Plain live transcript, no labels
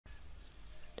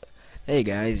Hey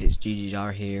guys, it's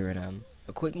GGR here, and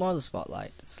a quick model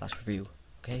spotlight slash review.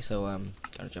 Okay, so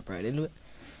gonna jump right into it.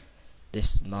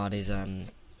 This mod is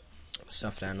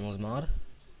stuffed animals mod,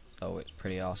 so it's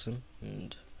pretty awesome.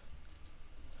 And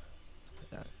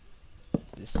uh,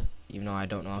 this, even though I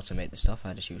don't know how to make the stuff,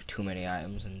 I just use too many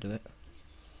items and do it.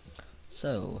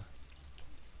 So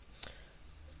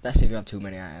best if you have too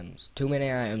many items. Too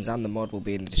many items, and the mod will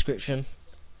be in the description.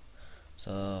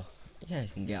 So yeah, you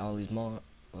can get all these mod.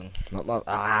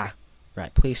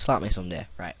 Right, please slap me someday.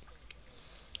 Right.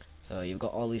 So you've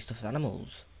got all these stuffed animals,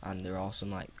 and they're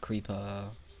awesome, like Creeper,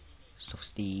 Stuffed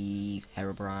Steve,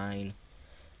 Herobrine,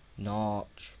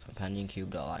 Notch, Companion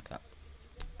Cube, don't like that,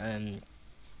 and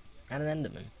an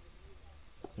Enderman.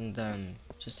 And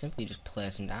just simply just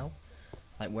place them down,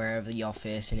 like wherever you're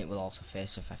facing, it will also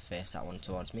face. If I face that one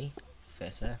towards me,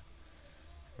 face there.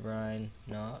 Herobrine,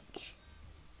 Notch.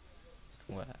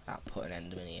 Well, I'll put an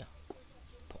Enderman here.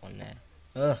 Put one there.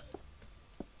 Ugh,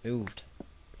 moved.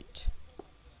 Right.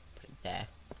 Put it there.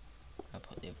 I'll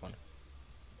put the other one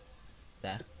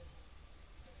there.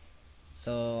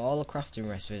 So all the crafting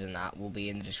recipes and that will be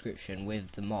in the description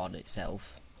with the mod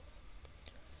itself.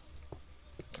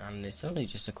 And it's only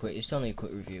a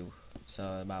quick review.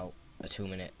 So about a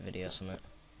 2-minute video or something.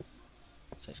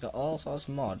 So it's got all sorts of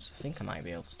mods. I think I might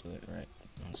be able to do it right.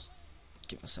 I'll just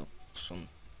give myself some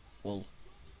wool.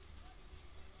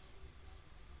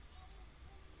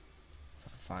 If I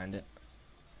can find it.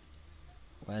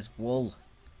 Where's wool?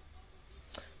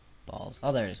 Balls.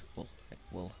 Oh, there it is. Wool. Right,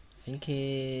 wool. I think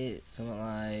it's something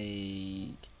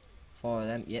like 4 of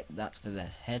them. Yep, that's for the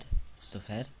head, stuff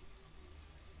head.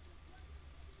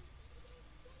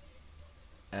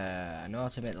 I know how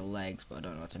to make the legs, but I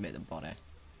don't know how to make the body.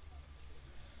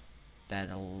 There's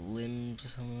the limbs or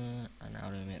something, and how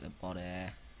do I make the body?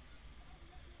 I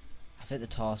think the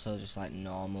torso is just like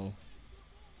normal.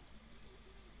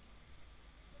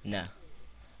 No.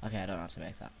 Okay, I don't know how to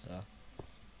make that, so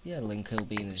yeah, link will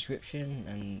be in the description,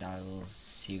 and I will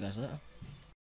see you guys later.